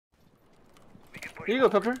Here you go,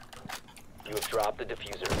 Pepper. You have dropped the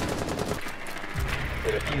diffuser.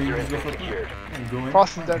 The diffuser has been secured.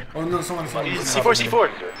 Frost is dead. Oh no, someone. C4.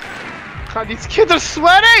 God, these kids are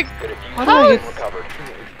sweating! The diffuser How do I has get... been recovered.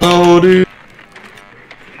 Oh, dude.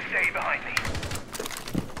 Stay behind me.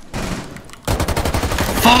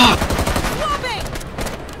 Fuck!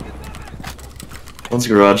 One's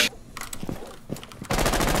garage.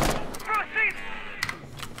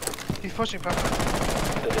 He's pushing, Pepper.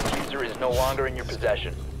 The diffuser is no longer in your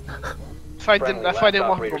possession. That's why I didn't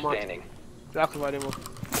want him to go mark. standing. Exactly why I didn't want.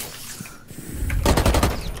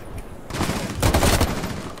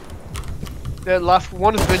 The last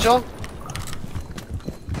one is Vigil.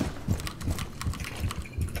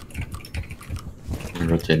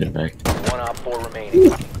 Rotated back. 1 op 4 remaining.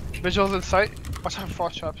 Vigil's in sight. Watch out for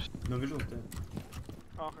frost traps. No visual dead.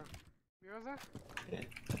 Oh, okay. Where was that?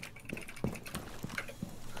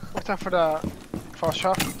 Watch out for the frost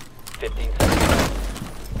trap. 15 seconds.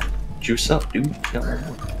 Juice up, dude. 10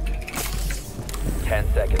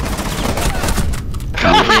 seconds.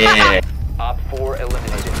 Yeah. Op 4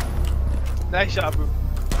 eliminated. Nice job, bro.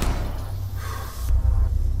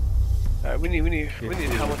 Alright, we need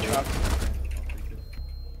helmet traps.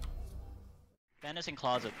 Bandit's in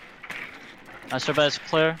closet. Master bed is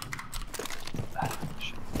clear.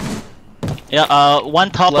 Yeah,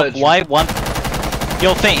 one top of white, one.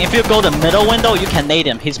 Yo, Fink, if you go the middle window, you can nade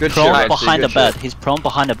him. He's prone behind the bed. He's prone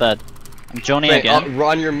behind the bed. I'm joning again.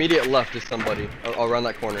 On your immediate left is somebody. I'll run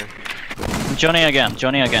that corner. I'm joning again.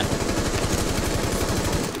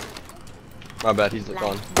 My bad, he's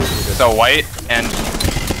gone. So white and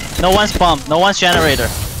No one's bomb. No one's generator.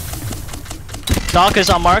 Doc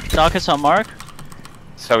is on mark.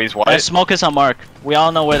 so he's white. Smoke is on mark. We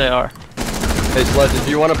all know where they are. Hey Sledge, if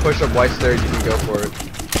you want to push up white stairs, you can go for it.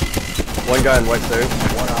 One guy in white stairs.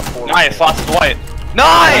 1 op 4 Nice, lots of white.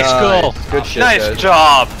 Nice! Go. Good shit, Nice guys.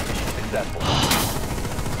 job. successful.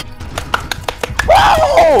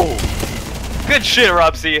 Whoa! Good shit,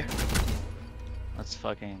 Rubsy. That's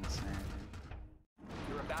fucking insane.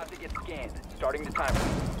 You're about to get scanned. Starting the timer.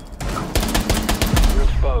 You're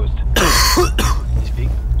exposed.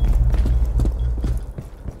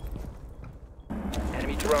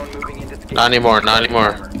 Enemy drone moving into scan. Not anymore.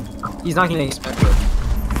 He's not gonna expect it.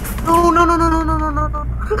 No.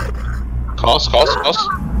 Calls.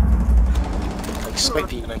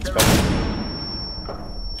 Expecting.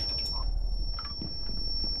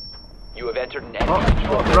 You have entered an enemy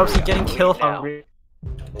control area. Rob's getting kill Now. hungry.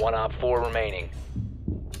 1 op 4 remaining.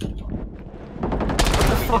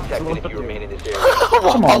 Fuck, Detected if you remain in this area.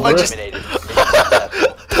 Come on, Eliminated.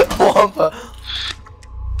 Successful. Wampa.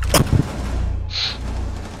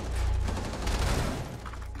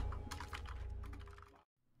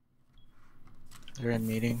 They're in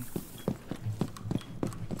meeting.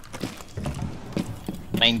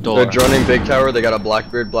 Main door. They're droning big tower. They got a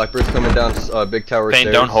Blackbeard. Blackbeard's coming down big tower Bane,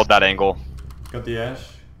 stairs. don't hold that angle. Got the ash.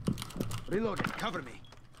 Reloading, cover me.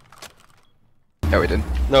 Yeah, we did.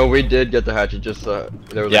 No, we did get the hatchet. Just there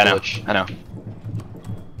was a glitch. I know.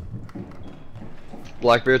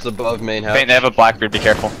 Blackbeard's above main hatch. Bane, they have a Blackbeard. Be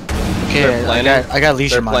careful. Okay, I got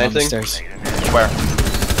leisure mine on the planting. stairs. Where?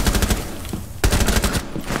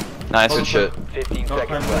 Nice. Good shit. 15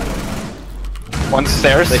 seconds left. One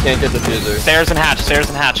stairs. They can't get the fuser. Stairs and hatch.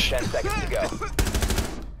 10 seconds to go.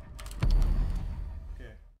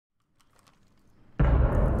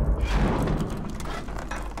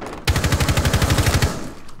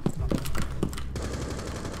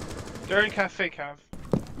 They're in cafe cav.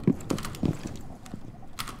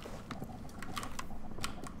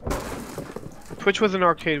 Twitch was in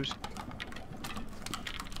arcades.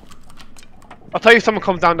 I'll tell you if someone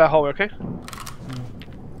comes down that hallway, okay?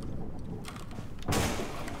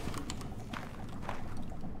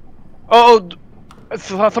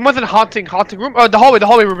 Someone's in haunting room. Oh, the hallway,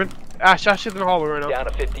 Ruben. Ash is in the hallway right now. Down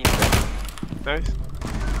to 15 seconds. Nice.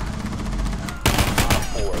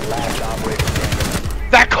 4 last operator standing.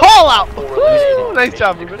 That call out! 4 Woo! eliminated. Nice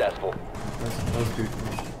job, Ruben. Successful. That was good.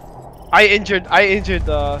 I injured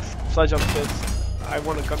Sledge upstairs. I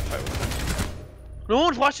won a gunfight with him. No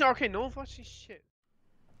one's watching arcade. No one's watching shit.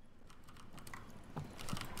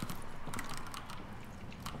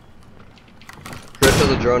 Chris has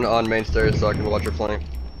a drone on main stairs, so I can watch her flank.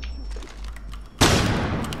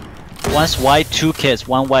 One's white, 2 kids.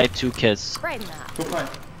 One white, 2 kids. Go fly.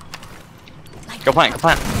 Go plant.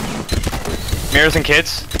 Mirrors and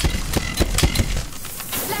kids.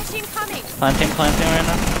 Planting right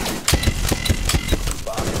now.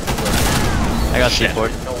 I got C4.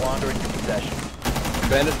 No longer in your possession.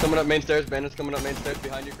 Bandits coming up main stairs. Behind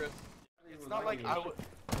you, Chris. It's not like I would.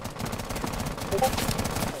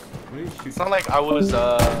 What are you shooting? It's not like I was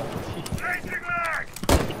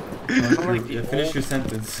Yeah, finish your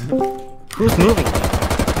sentence. Who's moving?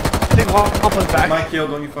 I think one was back. My kill,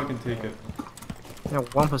 don't you fucking take it. Yeah,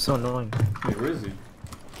 one was so annoying. Wait, where is he?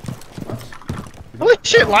 What? Holy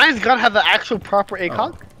shit, Lion's gun had the actual proper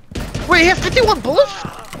ACOG? Wait, he has 51 bullets?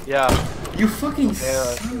 yeah. You fucking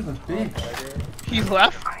son of a bitch. He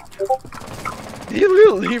left? Did he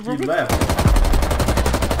leave, He Ruben? left.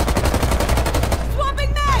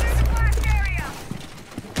 Swapping mags!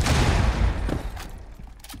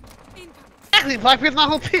 Exactly, Blackbeard's not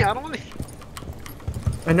OP, I don't want to.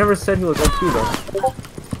 I never said he was OP though.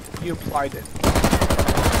 You applied it.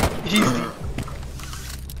 Easy.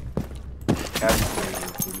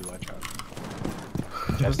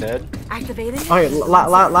 Jeff's dead. Activating. Okay,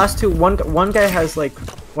 last two. One guy has like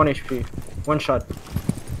 1 HP. One shot.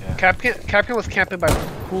 Captain was camping by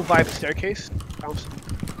Cool Vibe staircase. Bouncing.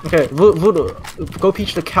 Okay, Voodoo, go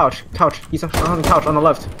peach the couch. He's on the couch on the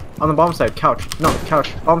left. On the bomb side, couch. No,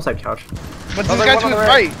 couch. Bomb side, couch. But this guy to his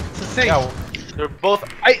right. It's the same. Yeah, they're both.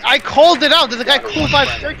 I called it out. There's a guy Cool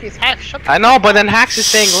Vibe staircase. Hacks, shut the I know, but then Hacks is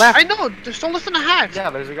saying left. I know. Just don't listen to Hacks.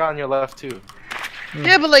 Yeah, there's a guy on your left too.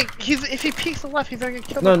 Yeah, but like if he peeks the left, he's gonna get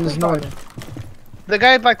killed. No, by there's Cool no Vibe. one. The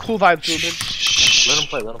guy by Cool Vibe, Ruben. Let him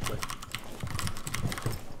play. Let him play.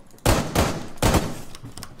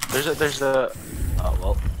 There's a. Oh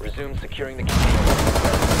well. Resume securing the container.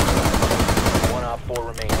 1 op 4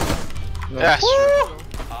 remaining. Yes.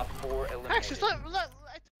 Op 4 Hacks, just eliminated. let.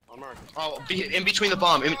 Oh, in between the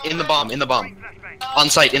bomb, in the bomb. On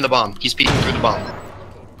site, in the bomb. He's peeking through the bomb.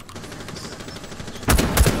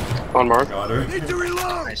 On mark. Got her.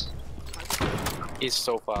 Nice. He's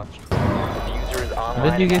so fast. Diffuser is online. How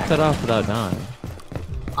did you get cut off without dying?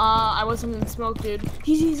 I wasn't in smoke, dude.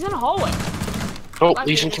 He's in a hallway. Oh,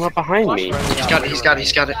 Legion came up behind me. He's got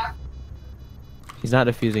it. He's not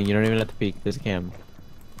defusing, you don't even have to peek. There's a cam.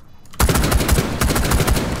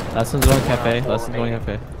 Last one's going cafe.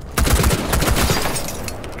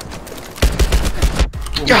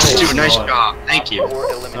 Yes, dude, nice job. Thank you.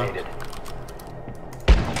 4 eliminated.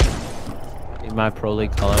 Need my pro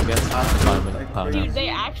league color again. Dude, they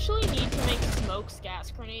actually need to make smokes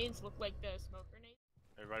gas grenades look like the smoke grenades.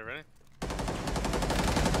 Everybody ready?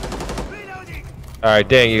 Alright,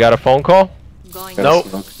 dang, you got a phone call? Going. Nope.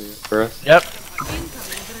 Yep.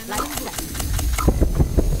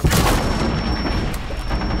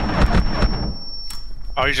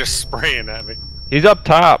 Oh, he's just spraying at me. He's up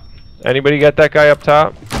top. Anybody get that guy up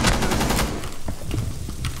top?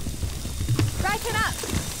 Striking up.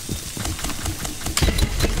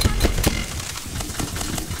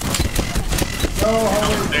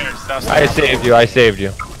 I saved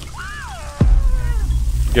you.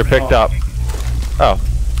 You're picked up. Oh.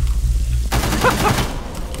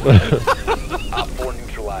 Op 4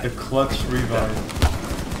 neutralized. The clutch revive.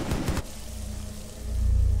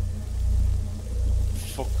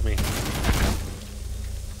 Fuck me.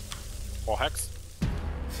 Well, Hex.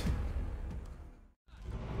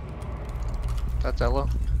 That's Ella.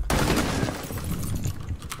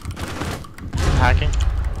 Hacking.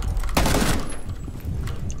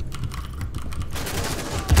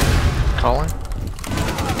 Calling.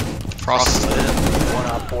 Frost dead. 1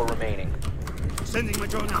 op 4 remaining. Sending my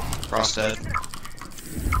drone out. Frost dead.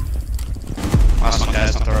 Last one,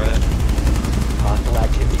 guys, on the right. Hostile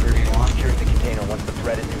activity. Securing the container once the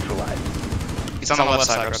threat is neutralized. He's on the left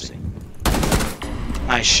side, Rusty.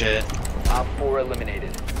 Nice shit. Op 4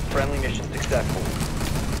 eliminated. Friendly mission successful.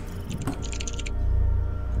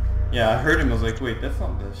 Yeah, I heard him. I was like, wait, that's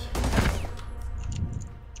not this.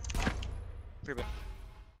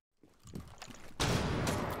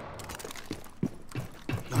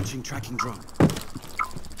 Launching tracking drone.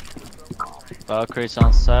 Valkyrie's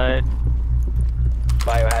on site.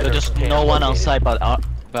 Biohazard There's just container no one on located. site but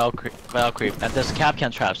Valkyrie. And there's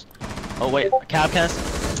Capcan traps. Oh wait, Capcans.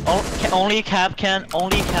 Only Capcan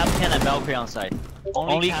and Valkyrie on site.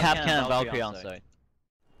 Only Capcan and Valkyrie on site.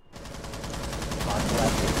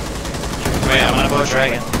 Wait, I'm gonna blow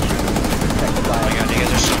Dragon. Protect the Oh my god, you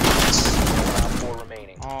guys are so nuts. Op 4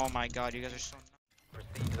 remaining. Oh my god, you guys are so nuts.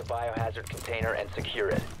 Proceed to the biohazard container and secure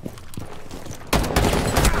it.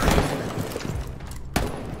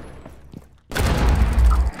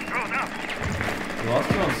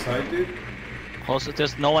 Lost it on site, dude. Also,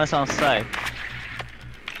 there's no one's on site.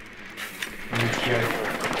 Let me check.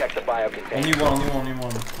 Protect the bio container. Only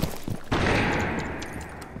one.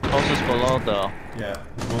 Closest below though. Yeah,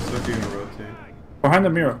 most likely gonna rotate. Behind the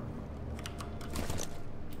mirror.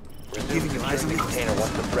 Resume securing the container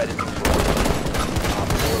once the threat is neutralized. Op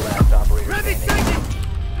 4 last operator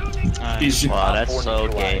standing. Wow, that's so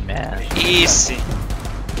gay, man. Easy.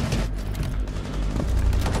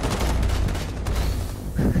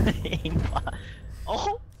 aimbot.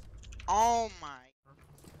 Oh! Oh my.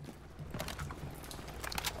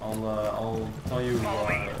 I'll tell you if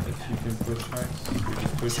you can push next. You're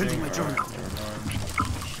just pushing. Sending my drone.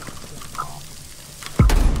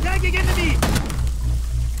 Tagging enemy!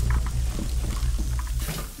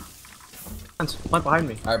 Plant behind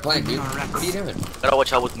me. Alright, plant, dude. What are you doing? Gotta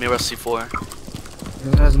watch out with mirror C4.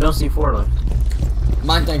 There's no C4 left.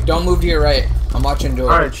 Mind tank, don't move to your right. I'm watching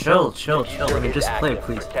door. Alright, chill. Let me just play,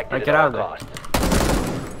 please. Alright, get out of there.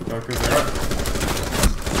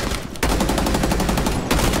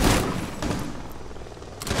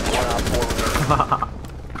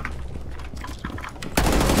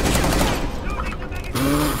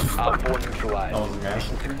 Op 4 neutralized. That was a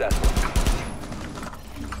massive. Successful.